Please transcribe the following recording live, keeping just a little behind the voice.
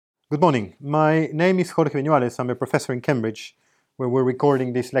Good morning. My name is Jorge Viñuales. I'm a professor in Cambridge, where we're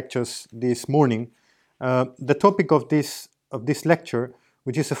recording these lectures this morning. The topic of this lecture,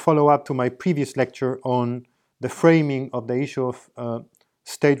 which is a follow-up to my previous lecture on the framing of the issue of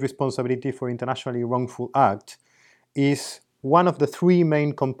state responsibility for internationally wrongful act, is one of the three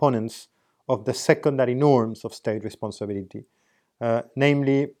main components of the secondary norms of state responsibility,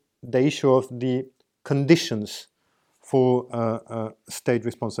 namely the issue of the conditions for state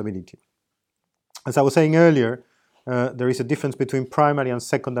responsibility. As I was saying earlier, there is a difference between primary and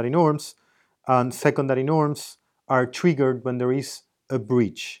secondary norms are triggered when there is a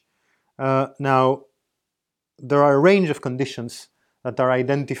breach. Now, there are a range of conditions that are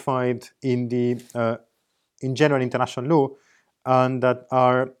identified in general international law and that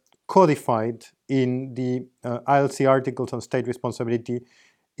are codified in the ILC articles on state responsibility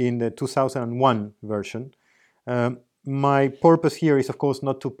in the 2001 version. My purpose here is, of course,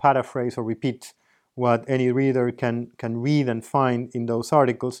 not to paraphrase or repeat what any reader can read and find in those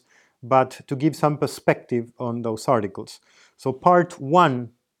articles, but to give some perspective on those articles. So part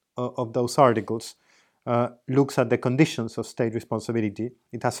one of those articles looks at the conditions of state responsibility.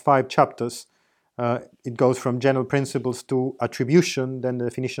 It has 5 chapters. It goes from general principles to attribution, then the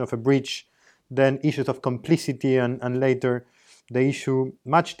definition of a breach, then issues of complicity, and later the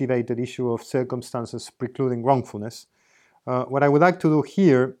much debated issue of circumstances precluding wrongfulness. What I would like to do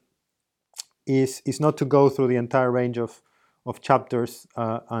here is not to go through the entire range of chapters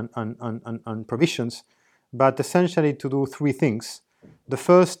and provisions, but essentially to do 3 things. The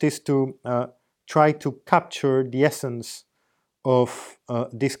first is to try to capture the essence of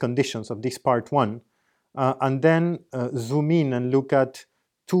these conditions, of this part 1, and then zoom in and look at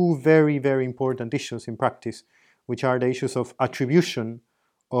 2 very, very important issues in practice, which are the issues of attribution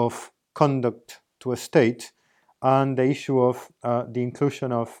of conduct to a state and the issue of the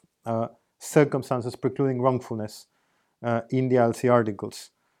inclusion of circumstances precluding wrongfulness in the ILC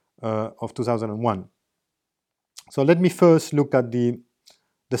articles of 2001. So let me first look at the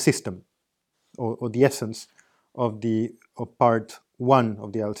system or the essence of part 1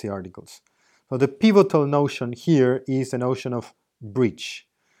 of the ILC articles. So the pivotal notion here is the notion of breach.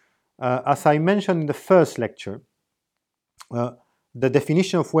 As I mentioned in the first lecture, the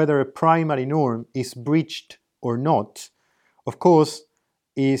definition of whether a primary norm is breached or not, of course,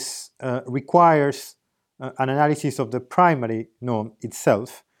 requires an analysis of the primary norm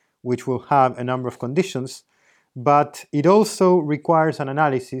itself, which will have a number of conditions, but it also requires an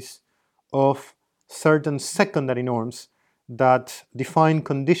analysis of certain secondary norms that define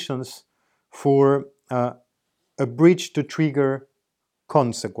conditions for a breach to trigger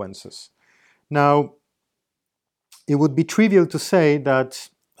consequences. Now, it would be trivial to say that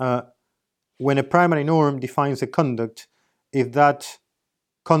when a primary norm defines a conduct, if that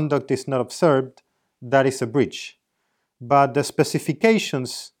conduct is not observed, that is a breach. But the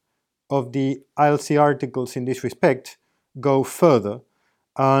specifications of the ILC articles in this respect go further.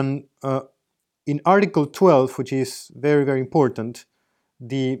 And in Article 12, which is very, very important,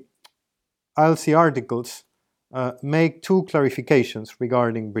 the ILC articles make 2 clarifications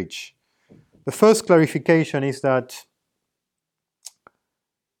regarding breach. The first clarification is that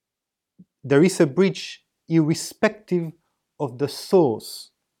there is a breach irrespective of the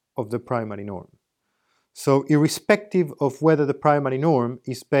source of the primary norm. So irrespective of whether the primary norm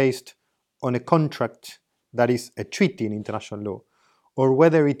is based on a contract that is a treaty in international law, or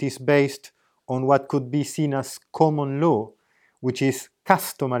whether it is based on what could be seen as common law, which is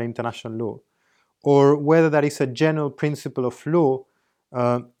customary international law, or whether that is a general principle of law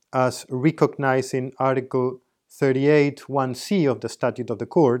as recognized in Article 38, 1c of the Statute of the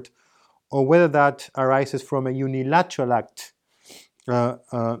Court, or whether that arises from a unilateral act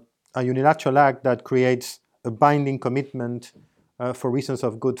that creates a binding commitment for reasons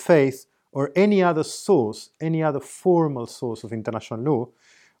of good faith, or any other source, any other formal source of international law,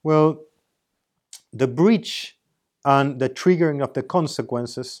 well, the breach and the triggering of the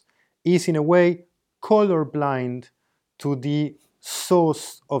consequences is in a way colorblind to the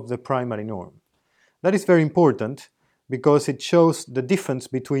source of the primary norm. That is very important because it shows the difference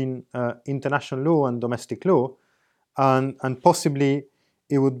between international law and domestic law, and possibly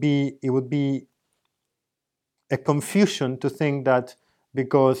it would be a confusion to think that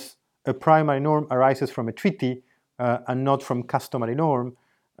because a primary norm arises from a treaty and not from customary norm,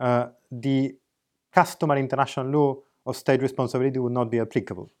 the customary international law of state responsibility would not be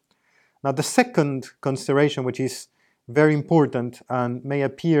applicable. Now, the second consideration, which is very important and may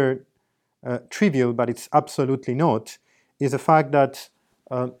appear trivial, but it's absolutely not, is the fact that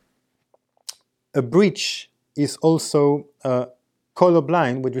a breach is also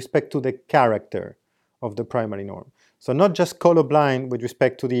colorblind with respect to the character of the primary norm. So not just colorblind with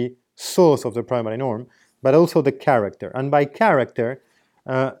respect to the source of the primary norm, but also the character. And by character,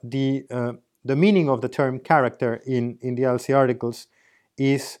 the meaning of the term character in the LC articles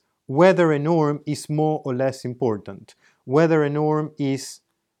is whether a norm is more or less important, whether a norm is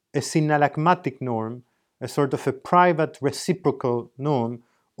a synallagmatic norm, a sort of a private reciprocal norm,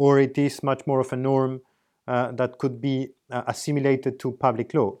 or it is much more of a norm that could be assimilated to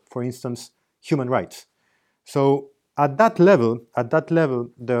public law, for instance, human rights. So at that level,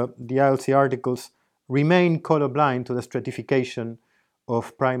 the ILC articles remain colorblind to the stratification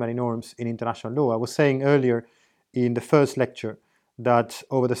of primary norms in international law. I was saying earlier in the first lecture that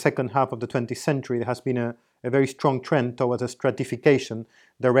over the second half of the 20th century, there has been a very strong trend towards a stratification,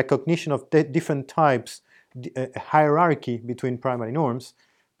 the recognition of different types, a hierarchy between primary norms,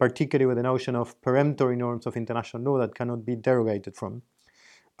 particularly with the notion of peremptory norms of international law that cannot be derogated from.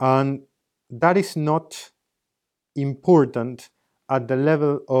 And that is not important at the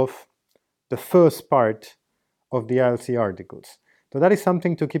level of the first part of the ILC articles. So that is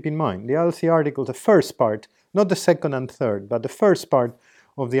something to keep in mind. The ILC articles, the first part, not the second and third, but the first part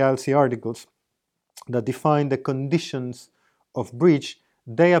of the ILC articles that define the conditions of breach,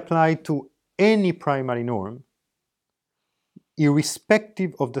 they apply to any primary norm,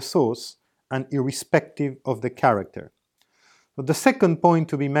 irrespective of the source and irrespective of the character. So the second point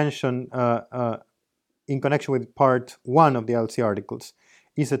to be mentioned in connection with part 1 of the ILC articles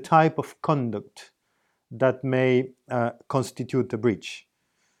is a type of conduct that may constitute a breach.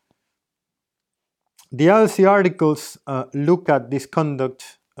 The ILC articles look at this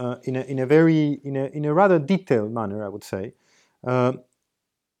conduct in a rather detailed manner, I would say.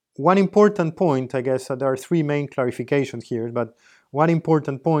 One important point, I guess, there are three main clarifications here, but one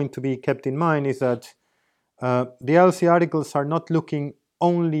important point to be kept in mind is that the ILC articles are not looking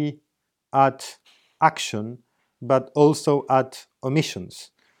only at action, but also at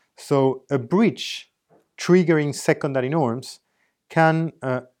omissions. So a breach triggering secondary norms can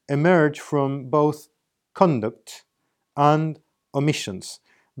emerge from both conduct and omissions.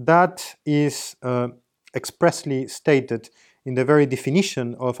 That is expressly stated in the very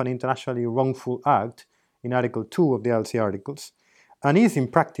definition of an internationally wrongful act in Article 2 of the ILC articles, and is in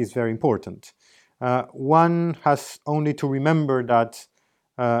practice very important. One has only to remember that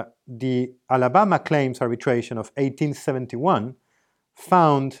the Alabama Claims Arbitration of 1871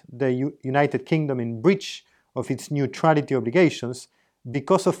 found the United Kingdom in breach of its neutrality obligations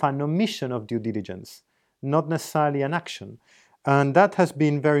because of an omission of due diligence, not necessarily an action. And that has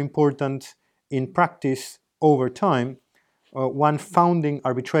been very important in practice over time. One founding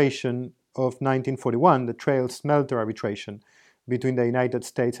arbitration of 1941, the Trail Smelter Arbitration between the United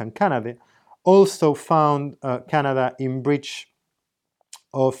States and Canada, also found Canada in breach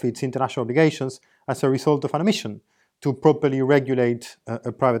of its international obligations as a result of an omission to properly regulate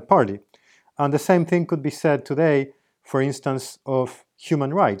a private party. And the same thing could be said today, for instance, of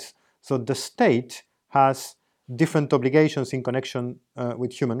human rights. So the state has different obligations in connection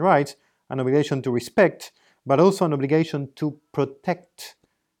with human rights, an obligation to respect, but also an obligation to protect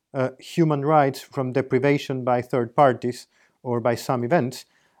human rights from deprivation by third parties or by some events.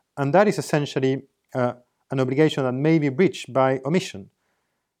 And that is essentially an obligation that may be breached by omission.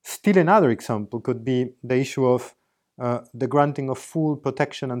 Still another example could be the issue of the granting of full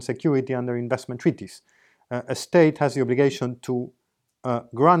protection and security under investment treaties. A state has the obligation to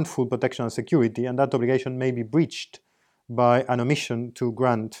grant full protection and security, and that obligation may be breached by an omission to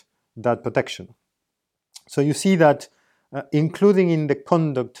grant that protection. So you see that including in the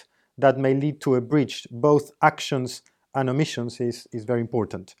conduct that may lead to a breach, both actions and omissions is very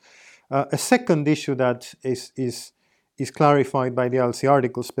important. A second issue that is clarified by the ILC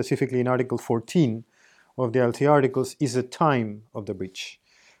articles, specifically in Article 14 of the ILC articles, is the time of the breach.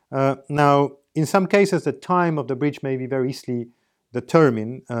 Now, in some cases, the time of the breach may be very easily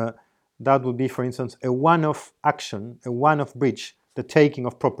determined. That would be, for instance, a one-off action, a one-off breach, the taking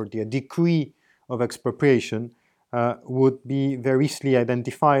of property, a decree of expropriation would be very easily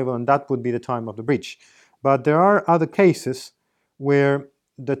identifiable, and that would be the time of the breach. But there are other cases where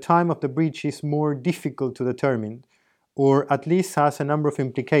the time of the breach is more difficult to determine, or at least has a number of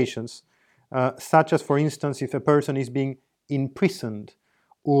implications, such as, for instance, if a person is being imprisoned,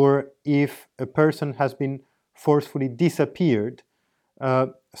 or if a person has been forcefully disappeared.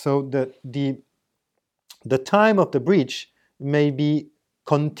 So the time of the breach may be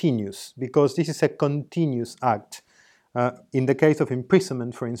continuous, because this is a continuous act. In the case of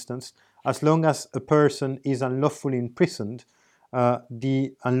imprisonment, for instance, as long as a person is unlawfully imprisoned,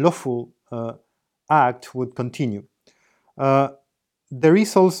 the unlawful act would continue. there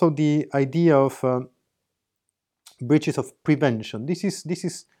is also the idea of breaches of prevention. This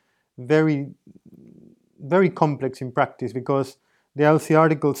is very, very complex in practice, because the LC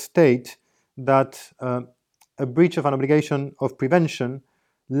articles state that a breach of an obligation of prevention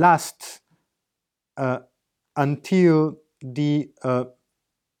lasts until the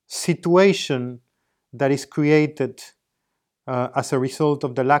situation that is created as a result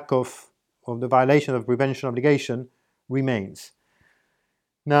of the lack of the violation of prevention obligation remains.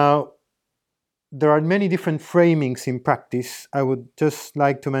 Now, there are many different framings in practice. I would just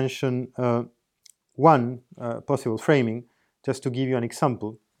like to mention one possible framing, just to give you an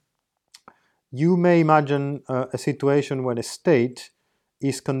example. You may imagine a situation where a state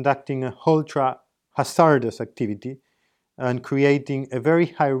is conducting a ultra-hazardous activity and creating a very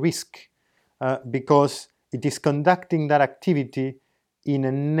high risk because it is conducting that activity in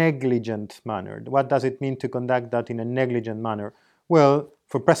a negligent manner. What does it mean to conduct that in a negligent manner? Well,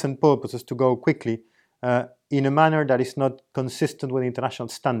 for present purposes, to go quickly, in a manner that is not consistent with international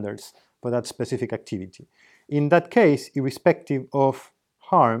standards for that specific activity. In that case, irrespective of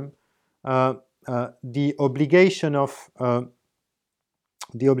harm, the obligation of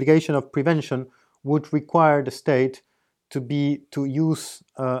prevention would require the state to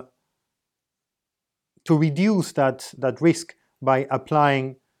reduce that risk by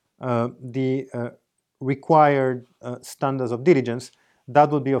applying the required standards of diligence.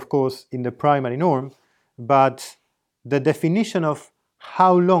 That would be, of course, in the primary norm, but the definition of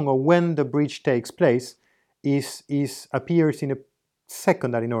how long or when the breach takes place appears in a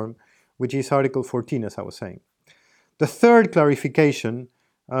secondary norm, which is Article 14, as I was saying. The third clarification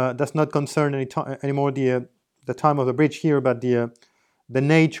does not concern anymore the time of the breach here, but the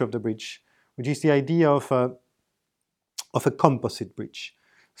nature of the breach, which is the idea of a composite breach.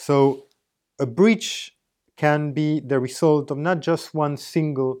 So a breach can be the result of not just one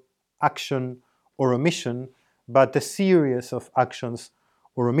single action or omission, but a series of actions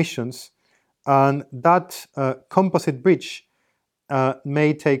or omissions. And that composite breach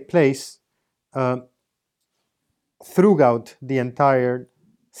may take place throughout the entire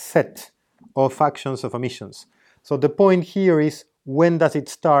set of actions of omissions. So the point here is, when does it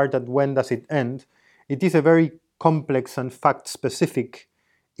start and when does it end? It is a very complex and fact-specific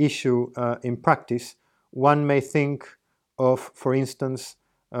issue in practice. One may think of, for instance,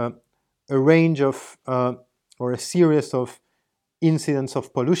 a range of or a series of incidents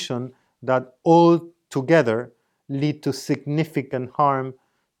of pollution that all together lead to significant harm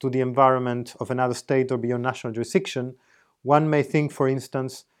to the environment of another state or beyond national jurisdiction. One may think, for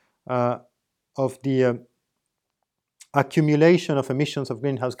instance, of the accumulation of emissions of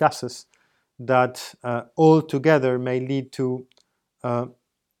greenhouse gases that all together may lead to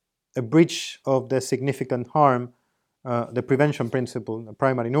a breach of the significant harm, the prevention principle, the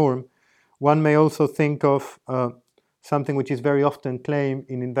primary norm. One may also think of something which is very often claimed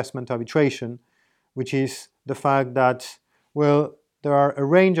in investment arbitration, which is the fact that, well, there are a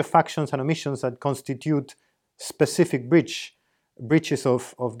range of actions and omissions that constitute specific breaches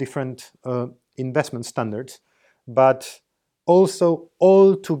of different investment standards, but also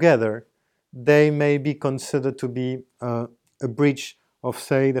all together they may be considered to be a breach of,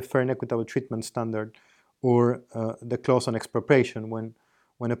 say, the fair and equitable treatment standard, or the clause on expropriation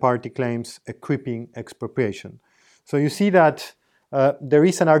when a party claims a creeping expropriation. So you see that there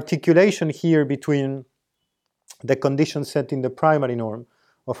is an articulation here between the conditions set in the primary norm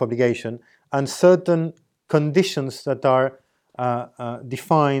of obligation and certain conditions that are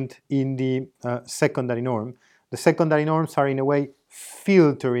defined in the secondary norm. The secondary norms are in a way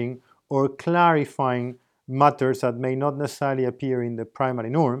filtering or clarifying matters that may not necessarily appear in the primary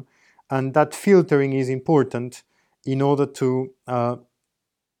norm, and that filtering is important in order to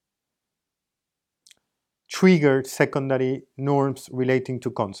trigger secondary norms relating to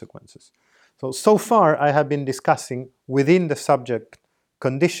consequences. So far I have been discussing within the subject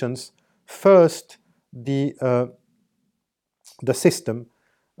conditions, first the system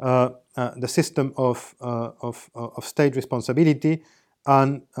of state responsibility,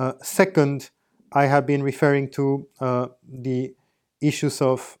 and second, I have been referring to the issues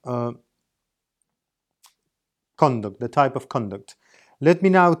of conduct, the type of conduct. Let me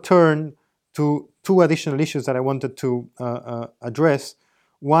now turn to two additional issues that I wanted to address.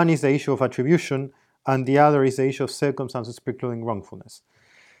 One is the issue of attribution, and the other is the issue of circumstances precluding wrongfulness.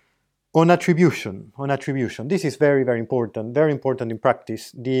 On attribution, this is very, very important in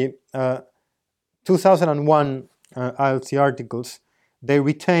practice. The 2001 ILC articles, they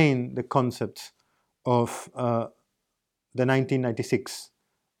retain the concept of the 1996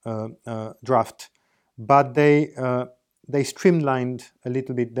 draft, but they they streamlined a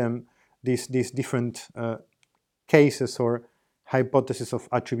little bit these different cases or hypotheses of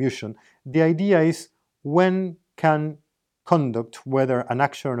attribution. The idea is, when can conduct, whether an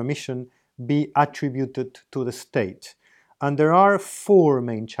action or omission, be attributed to the state? And there are four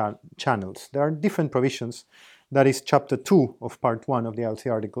main channels. There are different provisions. That is chapter 2 of part 1 of the ILC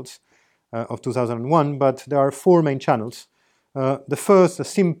articles of 2001, but there are four main channels. The first, a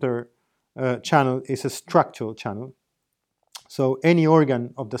simpler channel, is a structural channel. So any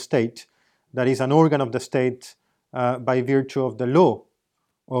organ of the state that is an organ of the state by virtue of the law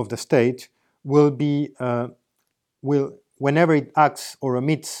of the state will whenever it acts or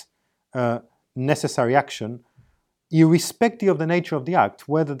omits necessary action, irrespective of the nature of the act,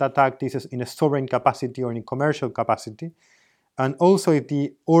 whether that act is in a sovereign capacity or in a commercial capacity, and also if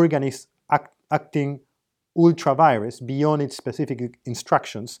the organ is acting ultra vires, beyond its specific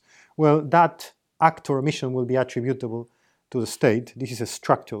instructions, well, that act or omission will be attributable to the state. This is a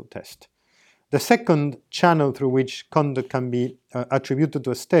structural test. The second channel through which conduct can be attributed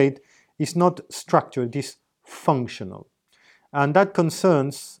to a state is not structural, it is functional. And that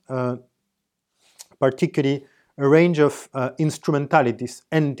concerns particularly a range of instrumentalities,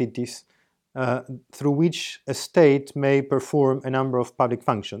 entities, through which a state may perform a number of public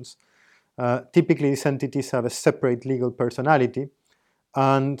functions. Typically, these entities have a separate legal personality,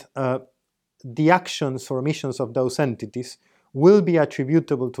 and the actions or omissions of those entities will be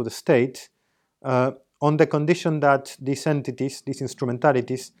attributable to the state on the condition that these entities, these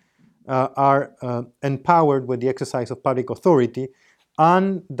instrumentalities, are empowered with the exercise of public authority,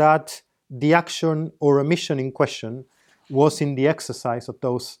 and that the action or omission in question was in the exercise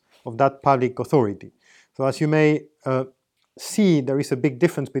of that public authority. So as you may see, there is a big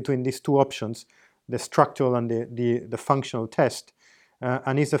difference between these two options, the structural and the functional test,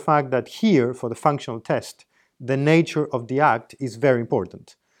 and it's the fact that here, for the functional test, the nature of the act is very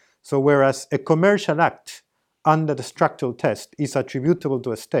important. So whereas a commercial act under the structural test is attributable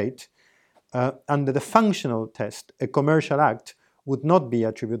to a state, under the functional test, a commercial act would not be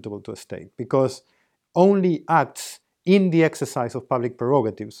attributable to a state, because only acts in the exercise of public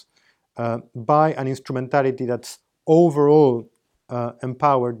prerogatives by an instrumentality that's overall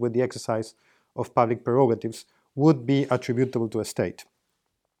empowered with the exercise of public prerogatives would be attributable to a state.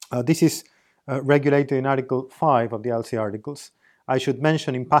 This is regulated in Article 5 of the ILC articles. I should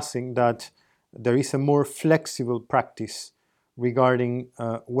mention in passing that there is a more flexible practice regarding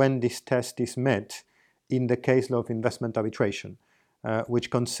when this test is met in the case law of investment arbitration, which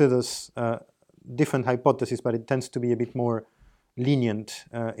considers different hypotheses, but it tends to be a bit more lenient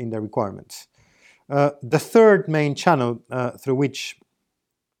in the requirements. The third main channel through which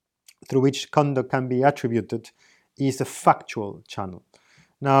conduct can be attributed is the factual channel.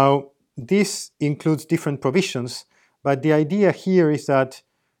 Now, this includes different provisions, but the idea here is that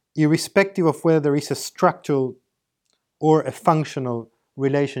irrespective of whether there is a structural or a functional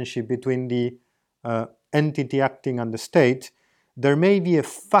relationship between the entity acting and the state, there may be a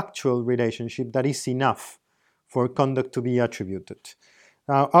factual relationship that is enough for conduct to be attributed.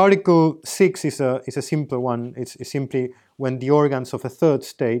 Now, Article 6 is a simpler one. It's simply when the organs of a third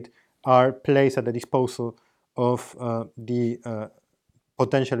state are placed at the disposal of the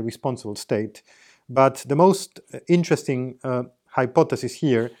potentially responsible state. But the most interesting hypothesis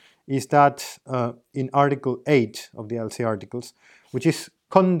here is that in Article 8 of the ILC articles, which is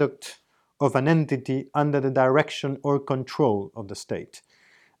conduct of an entity under the direction or control of the state.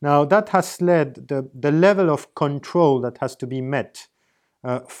 Now, that has led, the level of control that has to be met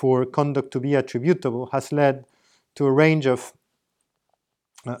for conduct to be attributable has led to a range of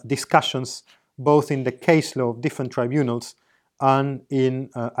discussions both in the case law of different tribunals and in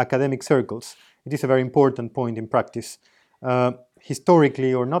academic circles. It is a very important point in practice.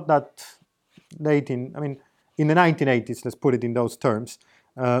 Historically, or not that late in the 1980s, let's put it in those terms.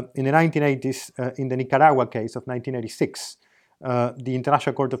 In the 1980s, in the Nicaragua case of 1986, the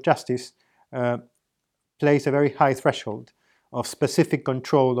International Court of Justice placed a very high threshold of specific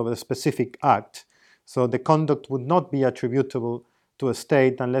control over a specific act. So the conduct would not be attributable to a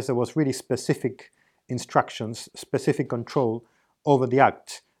state unless there was really specific instructions, specific control over the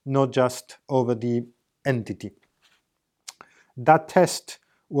act, not just over the entity. That test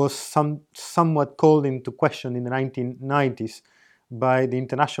was somewhat called into question in the 1990s by the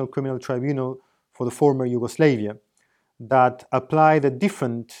International Criminal Tribunal for the former Yugoslavia, that applied a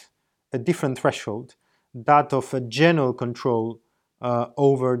different threshold, that of a general control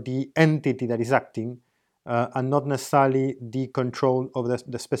over the entity that is acting, and not necessarily the control of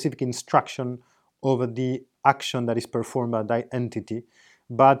the specific instruction over the action that is performed by that entity.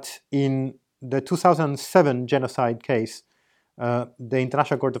 But in the 2007 genocide case, the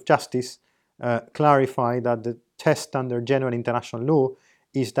International Court of Justice clarified that the test under general international law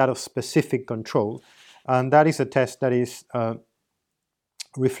is that of specific control, and that is a test that is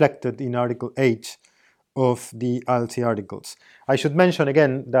reflected in Article 8 of the ILC articles. I should mention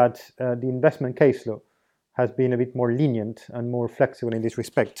again that the investment case law has been a bit more lenient and more flexible in this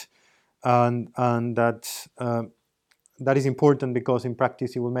respect, and that that is important because in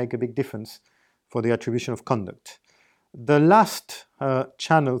practice it will make a big difference for the attribution of conduct. The last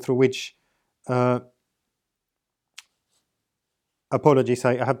channel through which, apologies,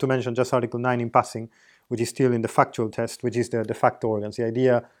 I have to mention just Article 9 in passing, which is still in the factual test, which is the de facto organs, the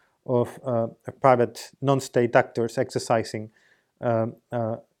idea of private non-state actors exercising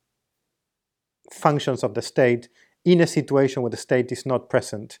functions of the state in a situation where the state is not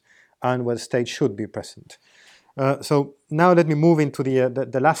present and where the state should be present. So now let me move into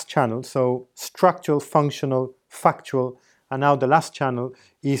the last channel, so structural, functional, factual, and now the last channel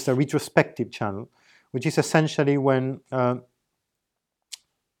is the retrospective channel, which is essentially when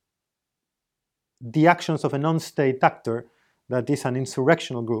the actions of a non-state actor that is an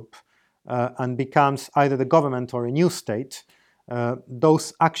insurrectional group and becomes either the government or a new state,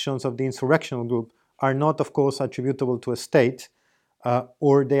 those actions of the insurrectional group are not, of course, attributable to a state,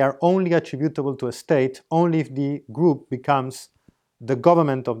 or they are only attributable to a state only if the group becomes the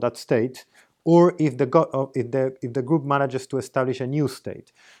government of that state, or if the group manages to establish a new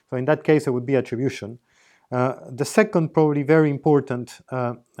state. So in that case, it would be attribution. The second, probably very important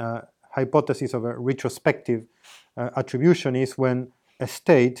hypothesis of a retrospective attribution is when a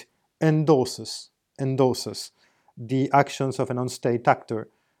state endorses the actions of a non-state actor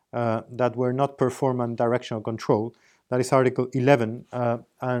that were not performed under directional control. That is Article 11,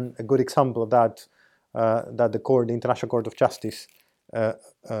 and a good example of that that the International Court of Justice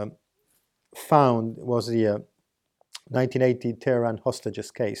found was the 1980 Tehran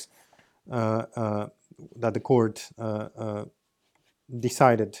hostages case that the court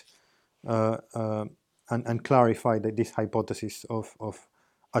decided and clarified this hypothesis of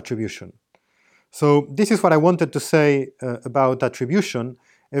attribution. So this is what I wanted to say about attribution.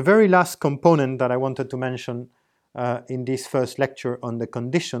 A very last component that I wanted to mention in this first lecture on the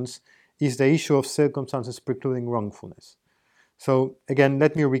conditions is the issue of circumstances precluding wrongfulness. So again,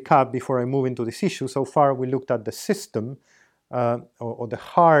 let me recap before I move into this issue. So far we looked at the system or the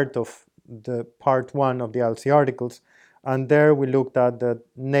heart of the part 1 of the ILC articles, and there we looked at the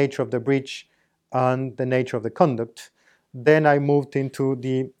nature of the breach and the nature of the conduct. Then I moved into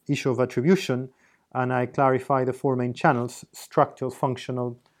the issue of attribution, and I clarified the 4 main channels: structural,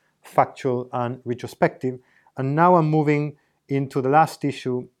 functional, factual, and retrospective. And now I'm moving into the last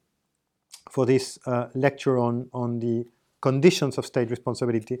issue for this lecture on the conditions of state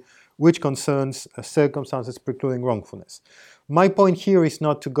responsibility, which concerns circumstances precluding wrongfulness. My point here is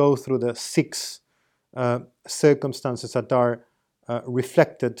not to go through the 6 circumstances that are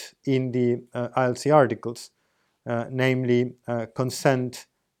reflected in the ILC articles, namely consent,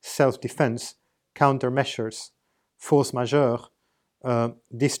 self-defense, countermeasures, force majeure,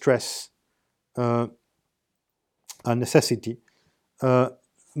 distress, and necessity.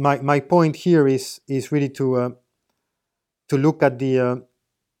 My point here is really to look at the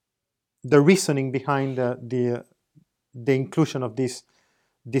reasoning behind the inclusion of these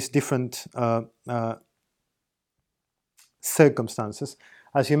different circumstances.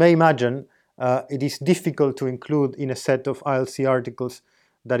 As you may imagine, it is difficult to include in a set of ILC articles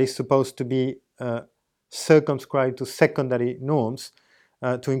that is supposed to be circumscribed to secondary norms,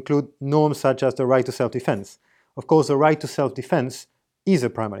 to include norms such as the right to self-defense. Of course, the right to self-defense is a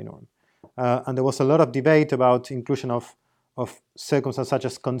primary norm. And there was a lot of debate about inclusion of circumstances such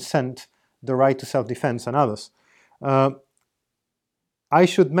as consent, the right to self-defense, and others. I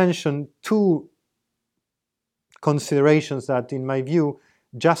should mention 2 considerations that, in my view,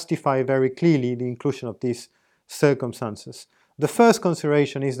 justify very clearly the inclusion of these circumstances. The first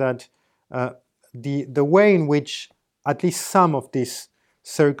consideration is that the way in which at least some of these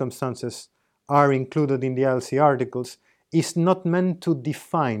circumstances are included in the ILC articles is not meant to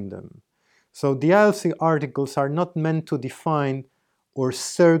define them. So the ILC articles are not meant to define or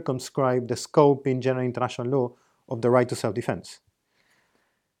circumscribe the scope in general international law of the right to self-defense.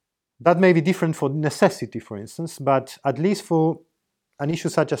 That may be different for necessity, for instance, but at least for an issue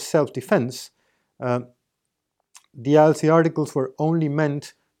such as self-defense, the ILC articles were only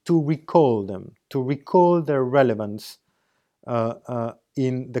meant to recall them, to recall their relevance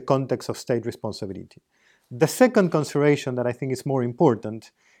in the context of state responsibility. The second consideration that I think is more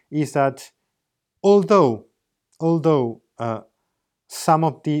important is that although some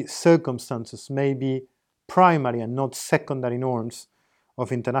of the circumstances may be primary and not secondary norms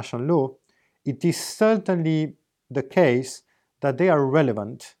of international law, it is certainly the case that they are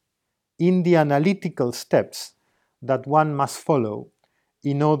relevant in the analytical steps that one must follow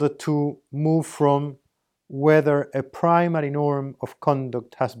in order to move from whether a primary norm of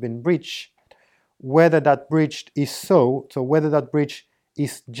conduct has been breached, whether that breach is so whether that breach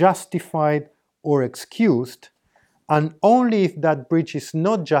is justified or excused, and only if that breach is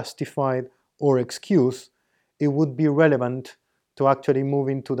not justified or excused, it would be relevant to actually move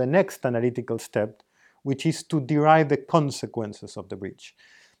into the next analytical step, which is to derive the consequences of the breach.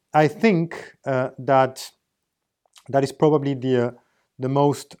 I think that is probably the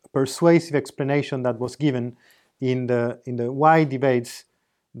most persuasive explanation that was given in the wide debates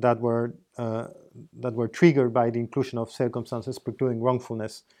that were triggered by the inclusion of circumstances precluding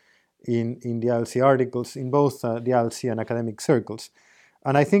wrongfulness in the ILC articles in both the ILC and academic circles.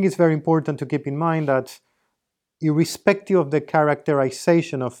 And I think it's very important to keep in mind that irrespective of the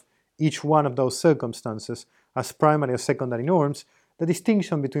characterization of each one of those circumstances as primary or secondary norms, the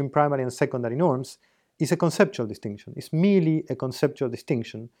distinction between primary and secondary norms is a conceptual distinction. It's merely a conceptual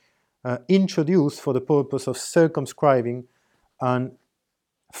distinction introduced for the purpose of circumscribing and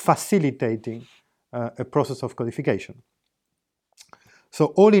facilitating a process of codification. So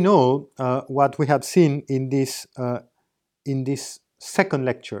all in all, what we have seen in this second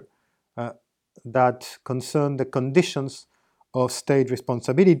lecture that concern the conditions of state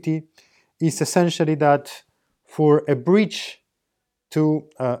responsibility is essentially that for a breach to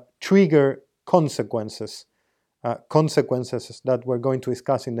trigger consequences that we're going to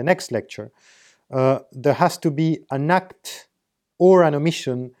discuss in the next lecture, there has to be an act or an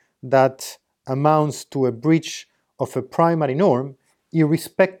omission that amounts to a breach of a primary norm,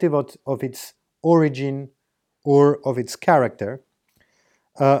 irrespective of its origin or of its character.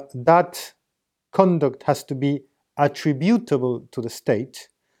 That conduct has to be attributable to the state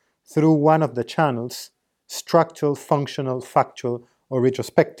through one of the channels, structural, functional, factual, or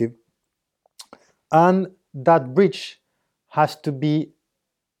retrospective, and that breach has to be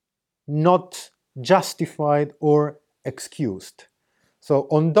not justified or excused. So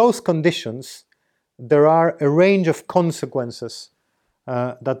on those conditions, there are a range of consequences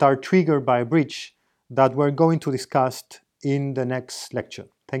that are triggered by a breach that we're going to discuss in the next lecture.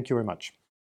 Thank you very much.